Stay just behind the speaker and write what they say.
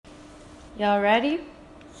Y'all ready?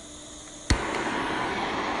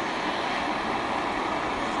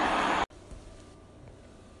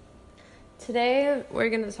 Today, we're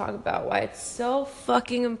going to talk about why it's so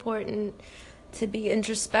fucking important to be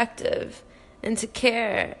introspective and to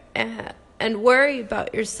care and worry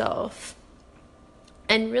about yourself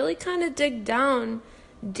and really kind of dig down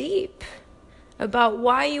deep about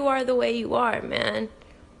why you are the way you are, man.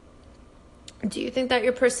 Do you think that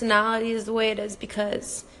your personality is the way it is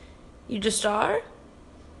because you just are?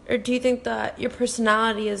 Or do you think that your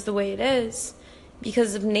personality is the way it is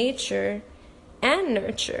because of nature and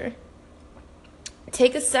nurture?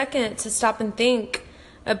 Take a second to stop and think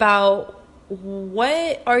about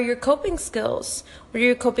what are your coping skills? What are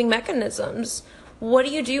your coping mechanisms? What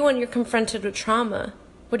do you do when you're confronted with trauma?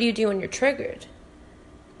 What do you do when you're triggered?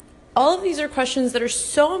 All of these are questions that are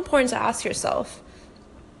so important to ask yourself.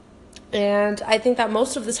 And I think that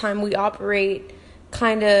most of the time we operate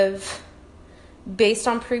kind of based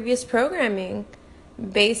on previous programming,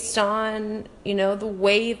 based on, the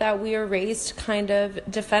way that we are raised to kind of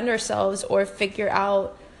defend ourselves or figure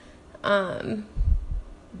out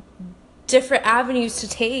different avenues to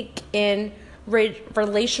take in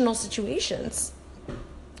relational situations.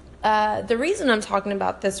 The reason I'm talking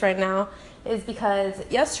about this right now is because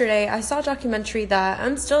yesterday I saw a documentary that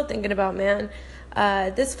I'm still thinking about, man.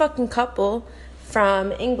 This fucking couple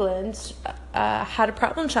from England had a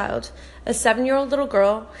problem child, a 7-year-old little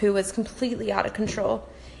girl who was completely out of control.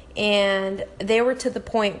 And they were to the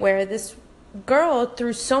point where this girl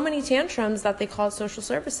threw so many tantrums that they called social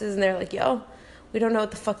services, and they're like, yo, we don't know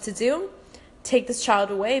what the fuck to do. Take this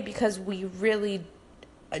child away because we really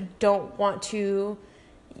don't want to,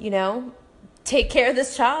 take care of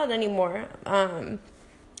this child anymore.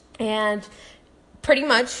 And pretty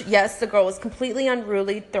much, yes, the girl was completely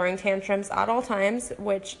unruly, throwing tantrums at all times,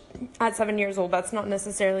 which at 7 years old, that's not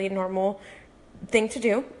necessarily a normal thing to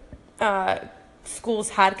do.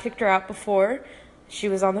 Schools had kicked her out before. She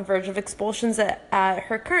was on the verge of expulsions at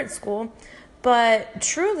her current school. But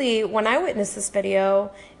truly, when I witnessed this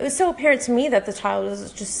video, it was so apparent to me that the child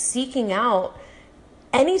was just seeking out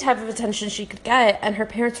any type of attention she could get, and her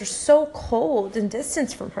parents were so cold and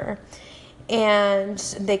distant from her. And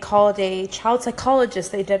they called a child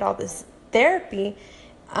psychologist. They did all this therapy.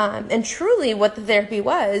 And truly what the therapy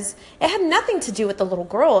was, it had nothing to do with the little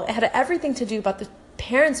girl. It had everything to do about the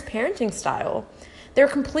parents' parenting style. They were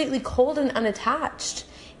completely cold and unattached.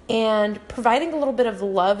 And providing a little bit of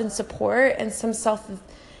love and support and some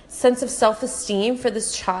sense of self-esteem for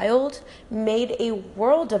this child made a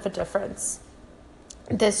world of a difference.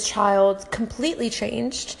 This child completely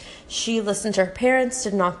changed. She listened to her parents,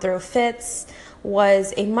 did not throw fits,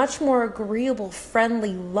 was a much more agreeable,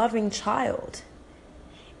 friendly, loving child.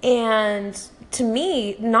 And to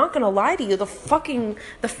me, not gonna lie to you, the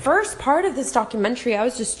first part of this documentary, I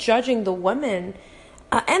was just judging the women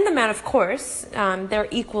and the man, of course. They're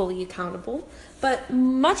equally accountable, but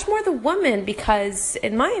much more the woman, because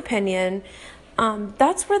in my opinion,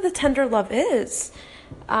 that's where the tender love is.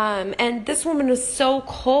 And this woman was so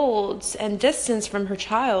cold and distant from her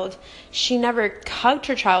child. She never hugged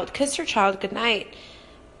her child, kissed her child goodnight.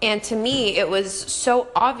 And to me, it was so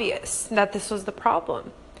obvious that this was the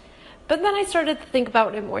problem. But then I started to think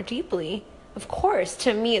about it more deeply. Of course,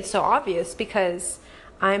 to me, it's so obvious because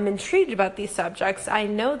I'm intrigued about these subjects. I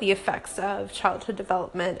know the effects of childhood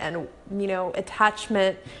development and,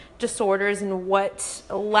 attachment disorders and what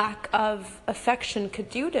lack of affection could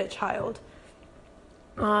do to a child.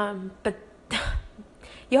 But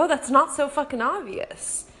that's not so fucking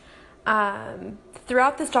obvious.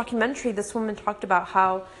 Throughout this documentary, this woman talked about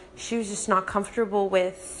how she was just not comfortable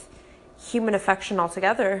with human affection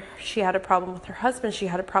altogether. She had a problem with her husband. She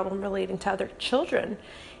had a problem relating to other children.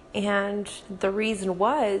 And the reason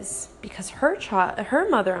was because her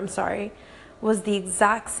mother, was the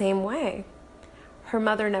exact same way. Her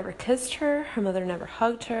mother never kissed her. Her mother never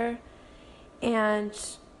hugged her. And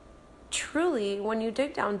truly, when you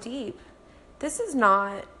dig down deep, this is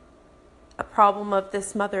not a problem of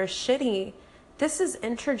this mother is shitty. This is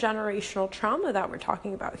intergenerational trauma that we're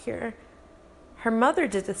talking about here. Her mother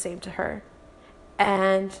did the same to her.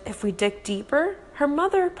 And if we dig deeper, her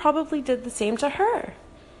mother probably did the same to her,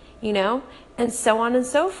 and so on and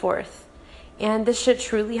so forth. And this shit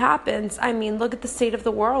truly happens. I mean, look at the state of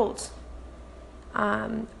the world.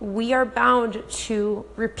 We are bound to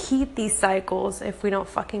repeat these cycles if we don't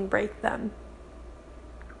fucking break them.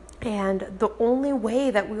 And the only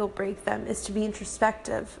way that we will break them is to be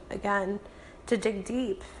introspective, again, to dig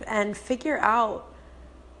deep and figure out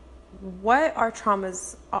what our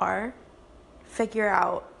traumas are, figure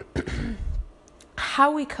out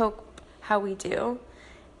how we cope, how we do,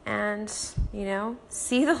 and,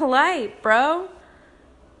 see the light, bro.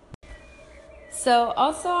 So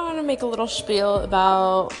also I want to make a little spiel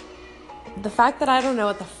about the fact that I don't know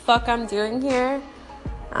what the fuck I'm doing here.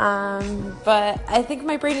 But I think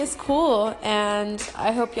my brain is cool, and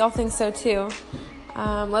I hope y'all think so too.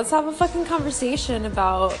 Let's have a fucking conversation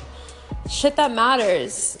about shit that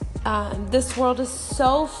matters. This world is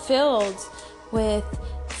so filled with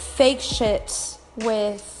fake shit,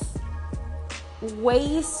 with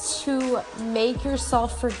ways to make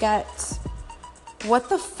yourself forget what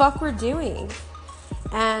the fuck we're doing.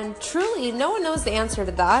 And truly, no one knows the answer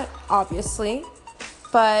to that, obviously.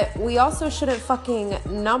 But we also shouldn't fucking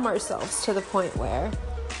numb ourselves to the point where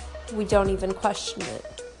we don't even question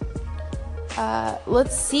it.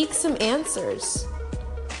 Let's seek some answers.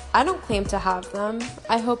 I don't claim to have them.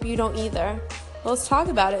 I hope you don't either. Let's talk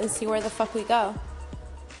about it and see where the fuck we go.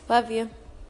 Love you.